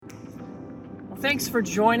Thanks for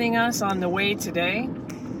joining us on the way today.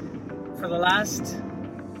 For the last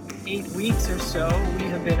 8 weeks or so, we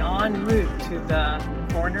have been en route to the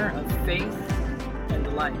corner of faith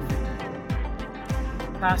and life.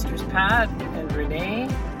 Pastors Pat and Renee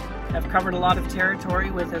have covered a lot of territory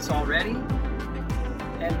with us already,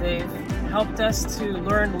 and they've helped us to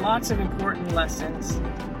learn lots of important lessons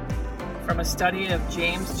from a study of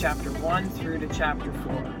James chapter 1 through to chapter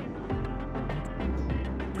 4.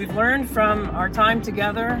 We've learned from our time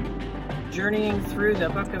together, journeying through the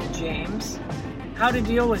book of James, how to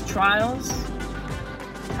deal with trials,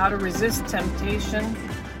 how to resist temptation.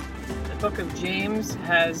 The book of James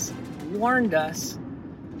has warned us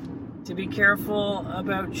to be careful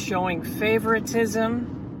about showing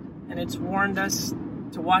favoritism, and it's warned us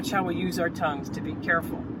to watch how we use our tongues, to be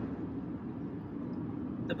careful.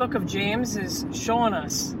 The book of James is showing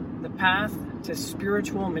us the path to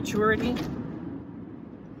spiritual maturity,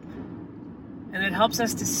 and it helps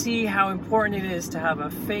us to see how important it is to have a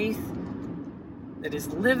faith that is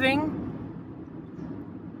living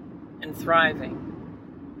and thriving.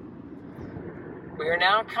 We are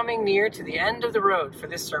now coming near to the end of the road for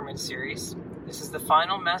this sermon series. This is the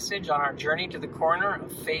final message on our journey to the corner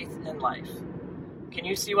of faith and life. Can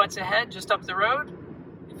you see what's ahead just up the road?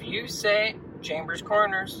 If you say Chambers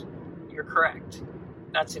Corners, you're correct.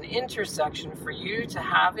 That's an intersection for you to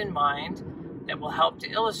have in mind that will help to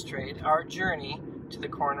illustrate our journey to the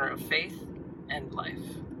corner of faith and life.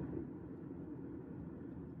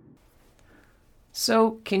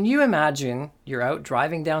 So, can you imagine you're out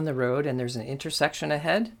driving down the road and there's an intersection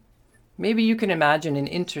ahead? Maybe you can imagine an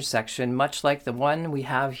intersection much like the one we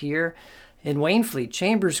have here in Wainfleet,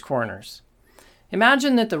 Chambers Corners.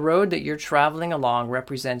 Imagine that the road that you're traveling along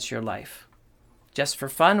represents your life. Just for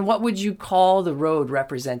fun, what would you call the road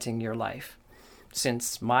representing your life?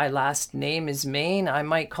 Since my last name is Main, I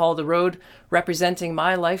might call the road representing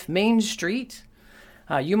my life Main Street.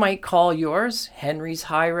 You might call yours Henry's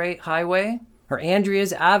Highway, or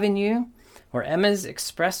Andrea's Avenue, or Emma's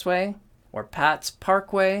Expressway, or Pat's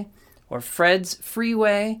Parkway, or Fred's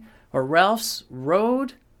Freeway, or Ralph's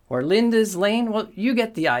Road, or Linda's Lane. Well, you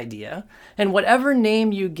get the idea. And whatever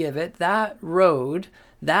name you give it, that road,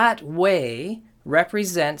 that way,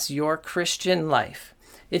 represents your Christian life.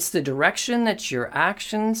 It's the direction that your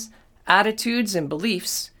actions, attitudes, and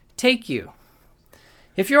beliefs take you.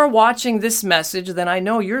 If you're watching this message, then I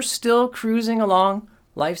know you're still cruising along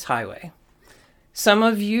life's highway. Some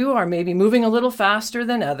of you are maybe moving a little faster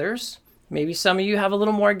than others. Maybe some of you have a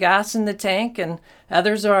little more gas in the tank, and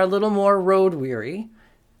others are a little more road weary.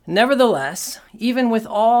 Nevertheless, even with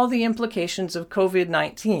all the implications of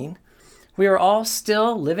COVID-19, we are all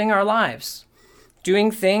still living our lives,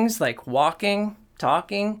 doing things like walking,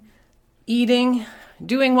 talking, eating,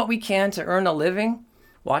 doing what we can to earn a living,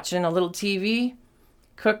 watching a little TV,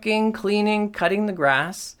 cooking, cleaning, cutting the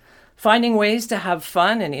grass, finding ways to have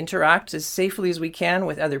fun and interact as safely as we can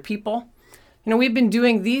with other people. We've been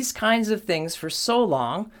doing these kinds of things for so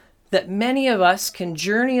long that many of us can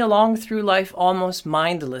journey along through life almost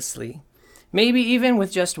mindlessly, maybe even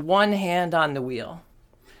with just one hand on the wheel.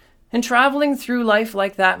 And traveling through life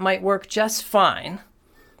like that might work just fine.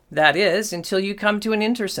 That is, until you come to an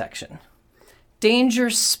intersection. Danger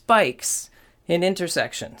spikes in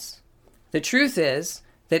intersections. The truth is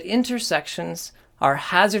that intersections are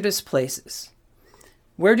hazardous places.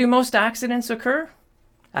 Where do most accidents occur?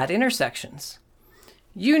 At intersections.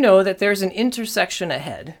 You know that there's an intersection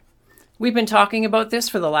ahead. We've been talking about this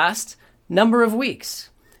for the last number of weeks.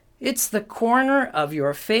 It's the corner of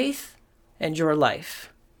your faith and your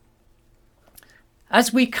life.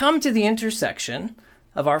 As we come to the intersection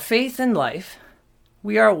of our faith and life,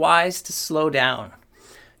 we are wise to slow down,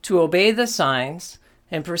 to obey the signs,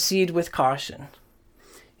 and proceed with caution.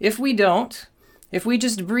 If we don't, if we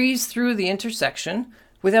just breeze through the intersection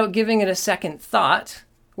without giving it a second thought,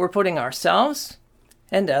 we're putting ourselves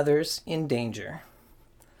and others in danger.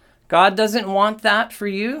 God doesn't want that for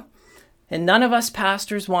you, and none of us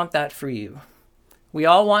pastors want that for you. We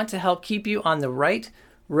all want to help keep you on the right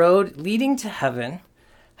road leading to heaven,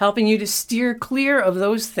 helping you to steer clear of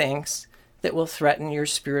those things that will threaten your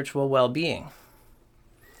spiritual well-being.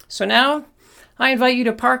 So now, I invite you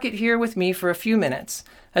to park it here with me for a few minutes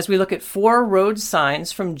as we look at 4 road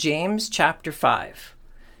signs from James chapter 5.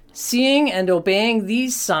 Seeing and obeying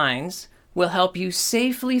these signs will help you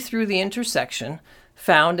safely through the intersection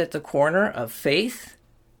found at the corner of faith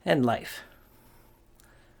and life.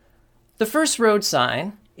 The first road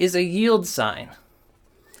sign is a yield sign.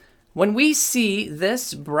 When we see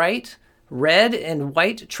this bright red and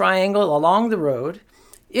white triangle along the road,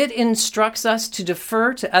 it instructs us to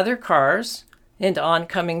defer to other cars and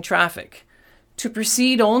oncoming traffic, to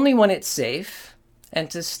proceed only when it's safe, and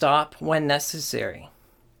to stop when necessary.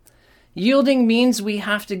 Yielding means we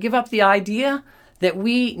have to give up the idea that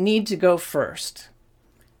we need to go first.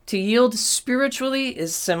 To yield spiritually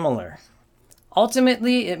is similar.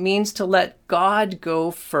 Ultimately, it means to let God go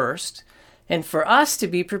first, and for us to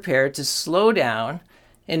be prepared to slow down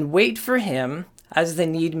and wait for Him as the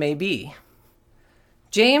need may be.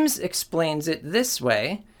 James explains it this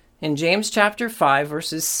way in James chapter 5,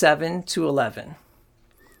 verses 7 to 11.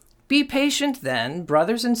 Be patient then,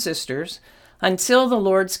 brothers and sisters, until the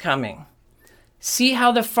Lord's coming. See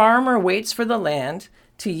how the farmer waits for the land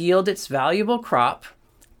to yield its valuable crop,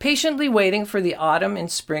 patiently waiting for the autumn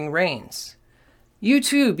and spring rains. You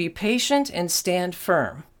too be patient and stand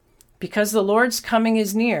firm, because the Lord's coming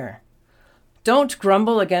is near. Don't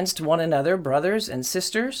grumble against one another, brothers and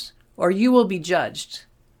sisters, or you will be judged.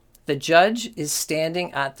 The judge is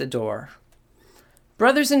standing at the door.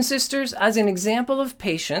 Brothers and sisters, as an example of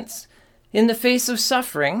patience in the face of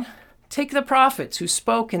suffering, take the prophets who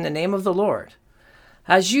spoke in the name of the Lord.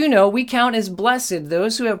 As you know, we count as blessed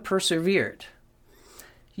those who have persevered.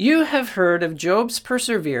 You have heard of Job's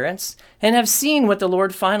perseverance and have seen what the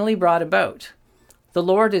Lord finally brought about. The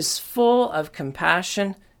Lord is full of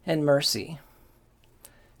compassion and mercy.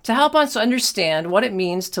 To help us understand what it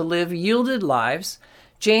means to live yielded lives,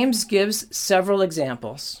 James gives several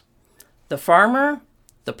examples: the farmer,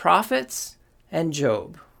 the prophets, and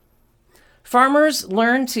Job. Farmers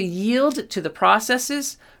learn to yield to the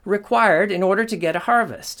processes required in order to get a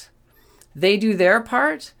harvest. They do their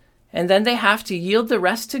part, and then they have to yield the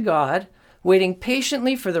rest to God, waiting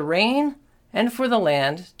patiently for the rain and for the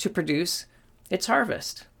land to produce its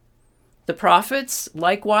harvest. The prophets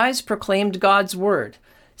likewise proclaimed God's word,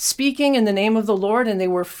 speaking in the name of the Lord, and they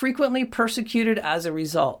were frequently persecuted as a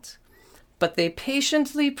result. But they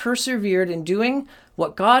patiently persevered in doing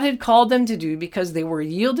what God had called them to do because they were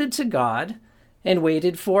yielded to God and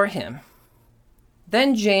waited for Him.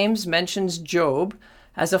 Then James mentions Job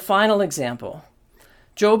as a final example.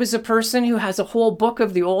 Job is a person who has a whole book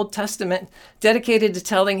of the Old Testament dedicated to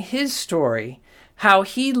telling his story, how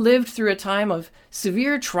he lived through a time of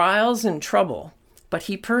severe trials and trouble, but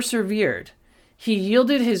he persevered. He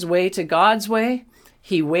yielded his way to God's way.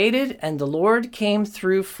 He waited, and the Lord came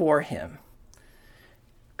through for him.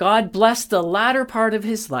 God blessed the latter part of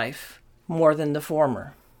his life more than the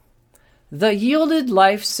former. The yielded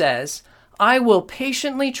life says, I will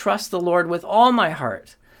patiently trust the Lord with all my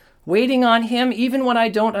heart, waiting on Him even when I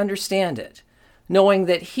don't understand it, knowing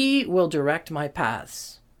that He will direct my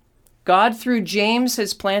paths. God, through James,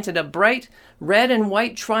 has planted a bright red and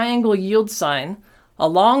white triangle yield sign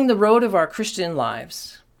along the road of our Christian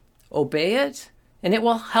lives. Obey it, and it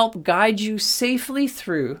will help guide you safely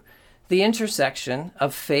through the intersection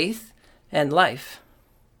of faith and life.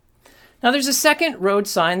 Now, there's a second road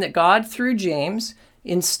sign that God, through James,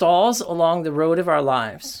 installs along the road of our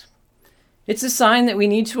lives. It's a sign that we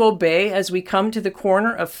need to obey as we come to the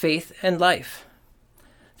corner of faith and life.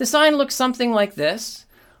 The sign looks something like this,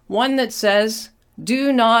 one that says,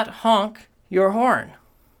 do not honk your horn.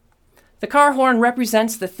 The car horn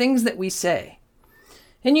represents the things that we say.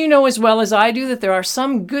 And you know as well as I do that there are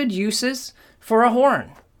some good uses for a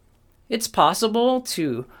horn. It's possible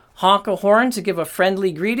to honk a horn to give a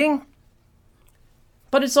friendly greeting,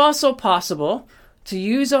 but it's also possible to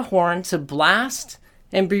use a horn to blast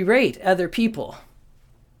and berate other people.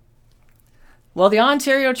 While the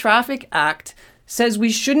Ontario Traffic Act says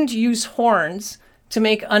we shouldn't use horns to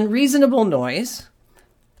make unreasonable noise,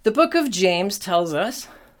 the book of James tells us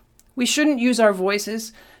we shouldn't use our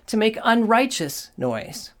voices to make unrighteous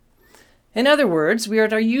noise. In other words, we are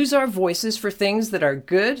to use our voices for things that are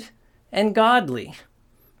good and godly,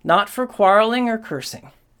 not for quarreling or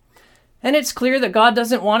cursing. And it's clear that God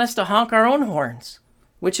doesn't want us to honk our own horns,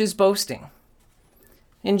 which is boasting.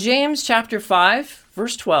 In James chapter 5,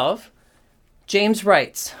 verse 12, James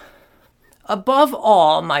writes, above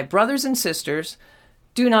all, my brothers and sisters,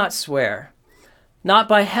 do not swear, not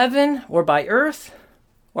by heaven or by earth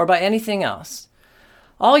or by anything else.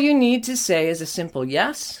 All you need to say is a simple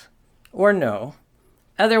yes or no,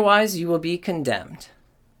 otherwise you will be condemned.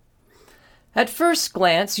 At first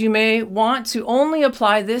glance, you may want to only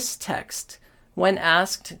apply this text when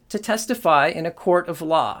asked to testify in a court of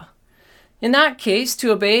law. In that case,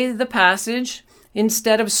 to obey the passage,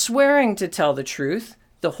 instead of swearing to tell the truth,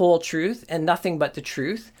 the whole truth, and nothing but the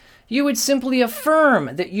truth, you would simply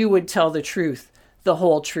affirm that you would tell the truth, the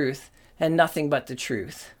whole truth, and nothing but the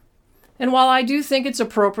truth. And while I do think it's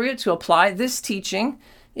appropriate to apply this teaching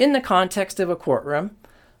in the context of a courtroom,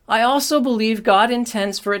 I also believe God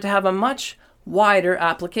intends for it to have a much wider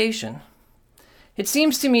application. It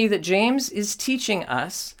seems to me that James is teaching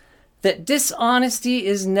us that dishonesty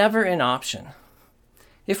is never an option.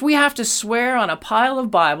 If we have to swear on a pile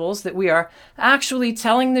of Bibles that we are actually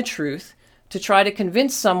telling the truth to try to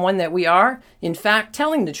convince someone that we are, in fact,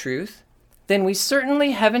 telling the truth, then we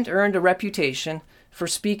certainly haven't earned a reputation for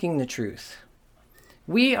speaking the truth.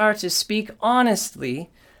 We are to speak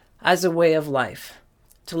honestly as a way of life,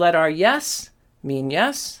 to let our yes mean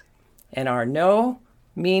yes and our no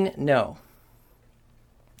mean no.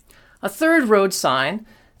 A third road sign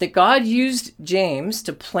that God used James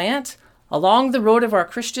to plant along the road of our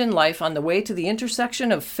Christian life on the way to the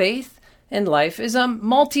intersection of faith and life is a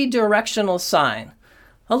multi-directional sign,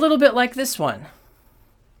 a little bit like this one.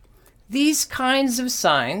 These kinds of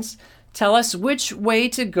signs tell us which way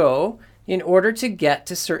to go in order to get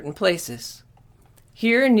to certain places.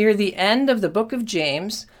 Here, near the end of the book of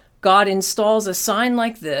James, God installs a sign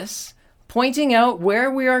like this, pointing out where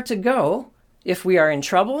we are to go if we are in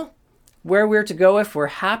trouble, where we're to go if we're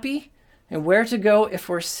happy, and where to go if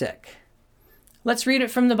we're sick. Let's read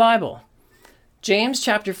it from the Bible. James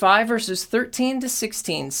chapter 5, verses 13 to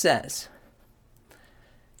 16 says,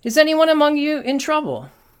 "Is anyone among you in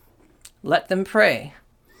trouble? Let them pray.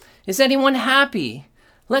 Is anyone happy?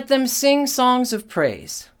 Let them sing songs of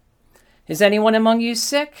praise. Is anyone among you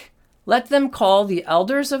sick? Let them call the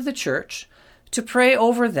elders of the church to pray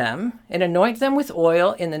over them and anoint them with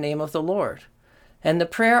oil in the name of the Lord. And the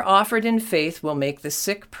prayer offered in faith will make the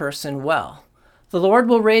sick person well. The Lord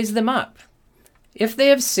will raise them up. If they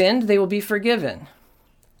have sinned, they will be forgiven.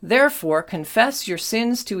 Therefore, confess your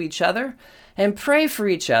sins to each other and pray for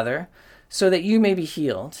each other so that you may be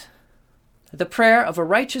healed. The prayer of a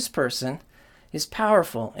righteous person is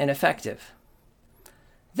powerful and effective."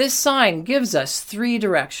 This sign gives us 3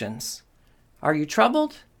 directions. Are you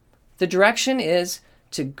troubled? The direction is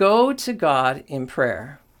to go to God in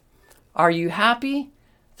prayer. Are you happy?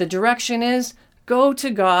 The direction is go to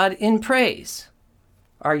God in praise.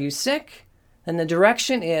 Are you sick? Then the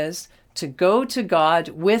direction is to go to God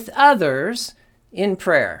with others in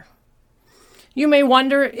prayer. You may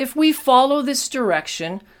wonder, if we follow this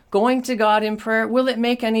direction, going to God in prayer, will it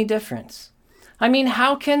make any difference? I mean,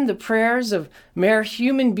 how can the prayers of mere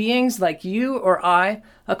human beings like you or I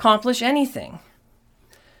accomplish anything?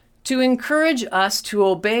 To encourage us to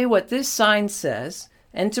obey what this sign says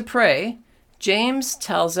and to pray, James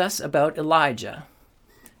tells us about Elijah.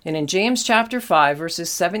 And in James chapter 5, verses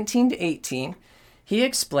 17 to 18, he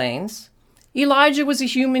explains, "Elijah was a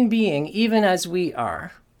human being, even as we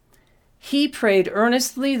are. He prayed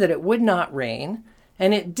earnestly that it would not rain,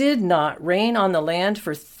 and it did not rain on the land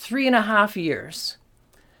for 3.5 years.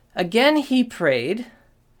 Again he prayed,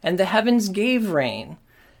 and the heavens gave rain,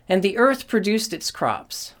 and the earth produced its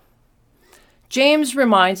crops." James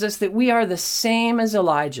reminds us that we are the same as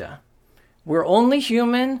Elijah. We're only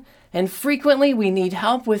human, and frequently we need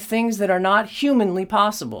help with things that are not humanly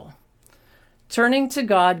possible. Turning to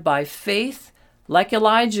God by faith, like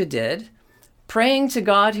Elijah did, praying to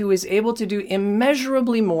God who is able to do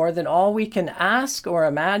immeasurably more than all we can ask or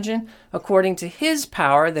imagine, according to his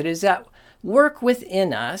power that is at work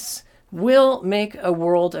within us, will make a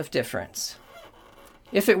world of difference.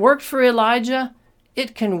 If it worked for Elijah,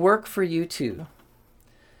 it can work for you too.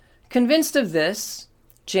 Convinced of this,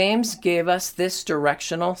 James gave us this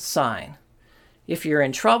directional sign. If you're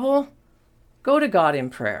in trouble, go to God in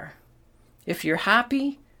prayer. If you're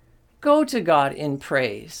happy, go to God in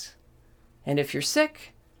praise. And if you're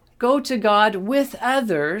sick, go to God with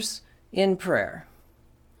others in prayer.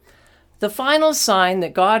 The final sign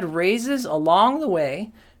that God raises along the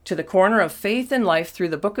way to the corner of faith and life through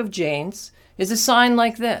the book of James is a sign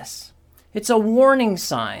like this. It's a warning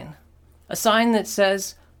sign, a sign that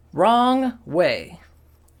says, "Wrong way."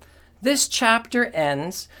 This chapter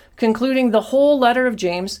ends, concluding the whole letter of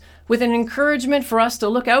James with an encouragement for us to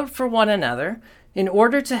look out for one another in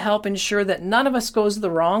order to help ensure that none of us goes the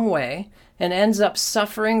wrong way and ends up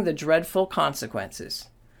suffering the dreadful consequences.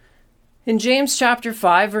 In James chapter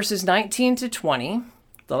 5, verses 19 to 20,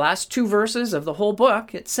 the last 2 verses of the whole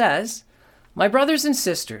book, it says, "My brothers and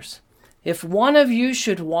sisters, if one of you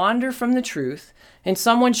should wander from the truth and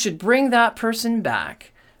someone should bring that person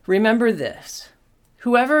back, remember this.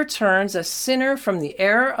 Whoever turns a sinner from the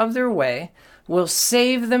error of their way will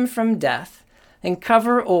save them from death and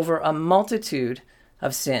cover over a multitude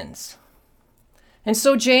of sins." And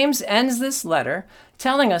so James ends this letter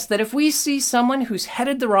telling us that if we see someone who's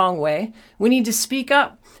headed the wrong way, we need to speak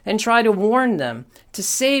up and try to warn them, to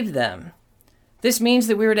save them. This means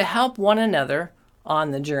that we are to help one another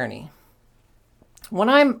on the journey. When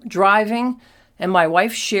I'm driving and my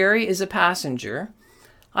wife Sherry is a passenger,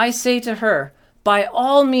 I say to her, By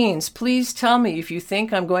all means, please tell me if you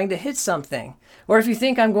think I'm going to hit something, or if you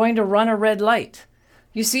think I'm going to run a red light.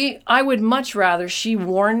 You see, I would much rather she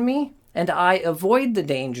warn me and I avoid the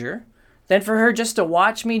danger than for her just to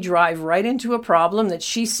watch me drive right into a problem that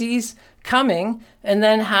she sees coming and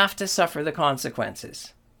then have to suffer the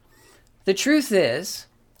consequences. The truth is,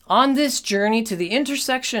 on this journey to the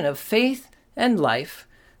intersection of faith and life,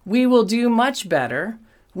 we will do much better,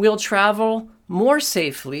 we'll travel more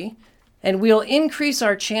safely, and we'll increase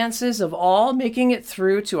our chances of all making it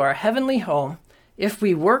through to our heavenly home if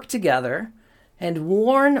we work together and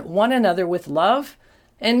warn one another with love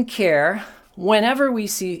and care whenever we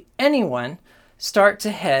see anyone start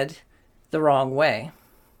to head the wrong way.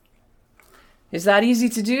 Is that easy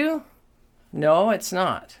to do? No, it's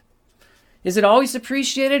not. Is it always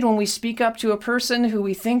appreciated when we speak up to a person who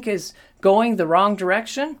we think is going the wrong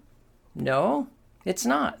direction? No, it's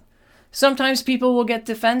not. Sometimes people will get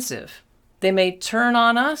defensive. They may turn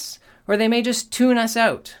on us, or they may just tune us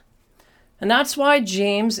out. And that's why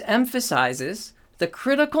James emphasizes the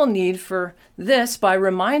critical need for this by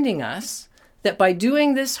reminding us that by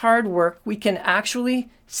doing this hard work, we can actually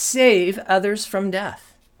save others from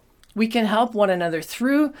death. We can help one another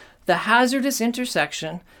through the hazardous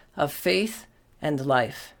intersection of faith and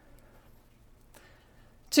life.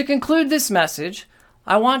 To conclude this message,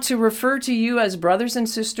 I want to refer to you as brothers and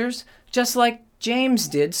sisters, just like James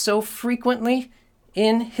did so frequently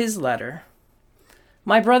in his letter.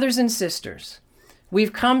 My brothers and sisters,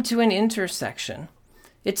 we've come to an intersection.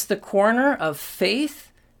 It's the corner of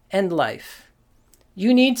faith and life.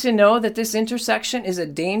 You need to know that this intersection is a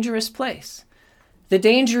dangerous place. The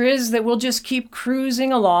danger is that we'll just keep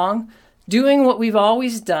cruising along, doing what we've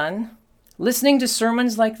always done, listening to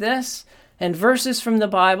sermons like this and verses from the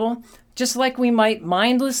Bible, just like we might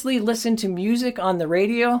mindlessly listen to music on the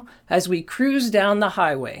radio as we cruise down the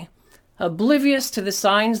highway, oblivious to the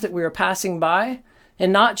signs that we are passing by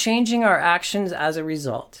and not changing our actions as a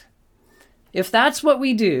result. If that's what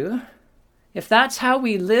we do, if that's how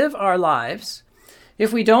we live our lives,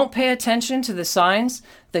 if we don't pay attention to the signs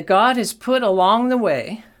that God has put along the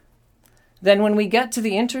way, then when we get to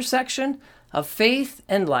the intersection of faith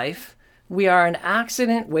and life, we are an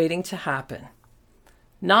accident waiting to happen.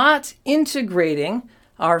 Not integrating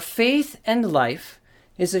our faith and life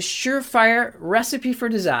is a surefire recipe for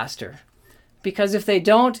disaster, because if they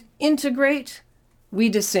don't integrate, we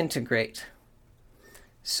disintegrate.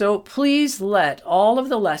 So please let all of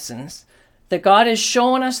the lessons that God has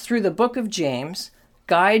shown us through the book of James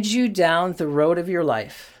guide you down the road of your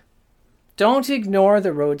life. Don't ignore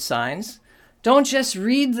the road signs. Don't just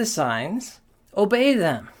read the signs. Obey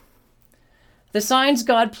them. The signs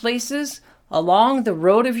God places along the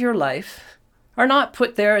road of your life are not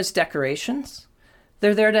put there as decorations.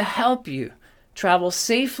 They're there to help you travel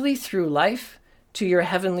safely through life to your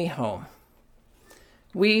heavenly home.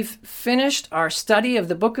 We've finished our study of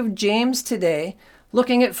the book of James today,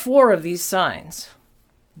 looking at 4 of these signs.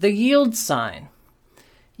 The yield sign.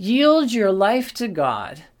 Yield your life to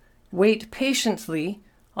God. Wait patiently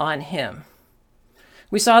on Him.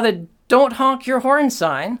 We saw the don't honk your horn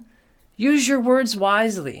sign. Use your words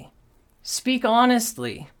wisely. Speak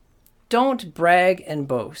honestly. Don't brag and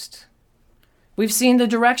boast. We've seen the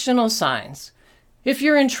directional signs. If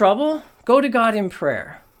you're in trouble, go to God in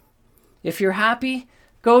prayer. If you're happy,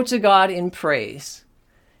 go to God in praise.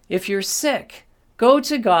 If you're sick, go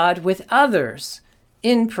to God with others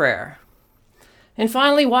in prayer. And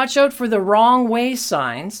finally, watch out for the wrong way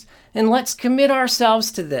signs, and let's commit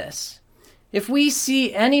ourselves to this. If we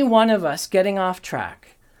see any one of us getting off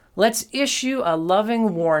track, let's issue a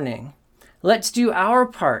loving warning. Let's do our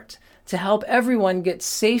part to help everyone get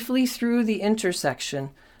safely through the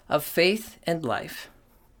intersection of faith and life.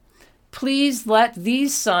 Please let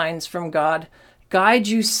these signs from God guide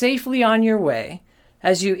you safely on your way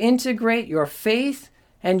as you integrate your faith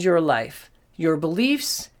and your life, your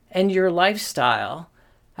beliefs and your lifestyle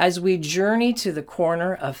as we journey to the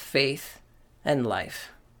corner of faith and life.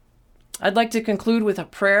 I'd like to conclude with a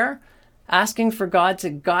prayer asking for God to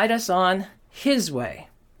guide us on His way.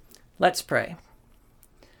 Let's pray.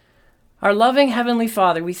 Our loving Heavenly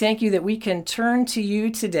Father, we thank you that we can turn to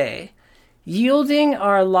you today, yielding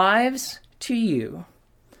our lives to you,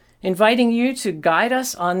 inviting you to guide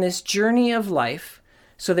us on this journey of life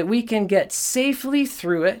so that we can get safely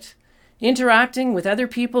through it, interacting with other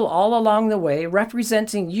people all along the way,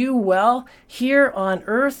 representing you well here on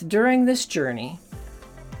earth during this journey,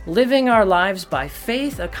 living our lives by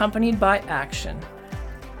faith accompanied by action.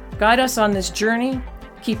 Guide us on this journey,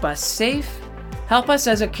 keep us safe, help us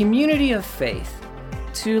as a community of faith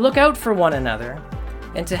to look out for one another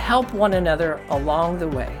and to help one another along the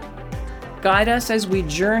way. Guide us as we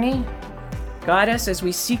journey. Guide us as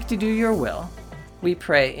we seek to do your will. We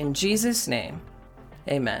pray in Jesus' name.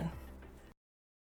 Amen.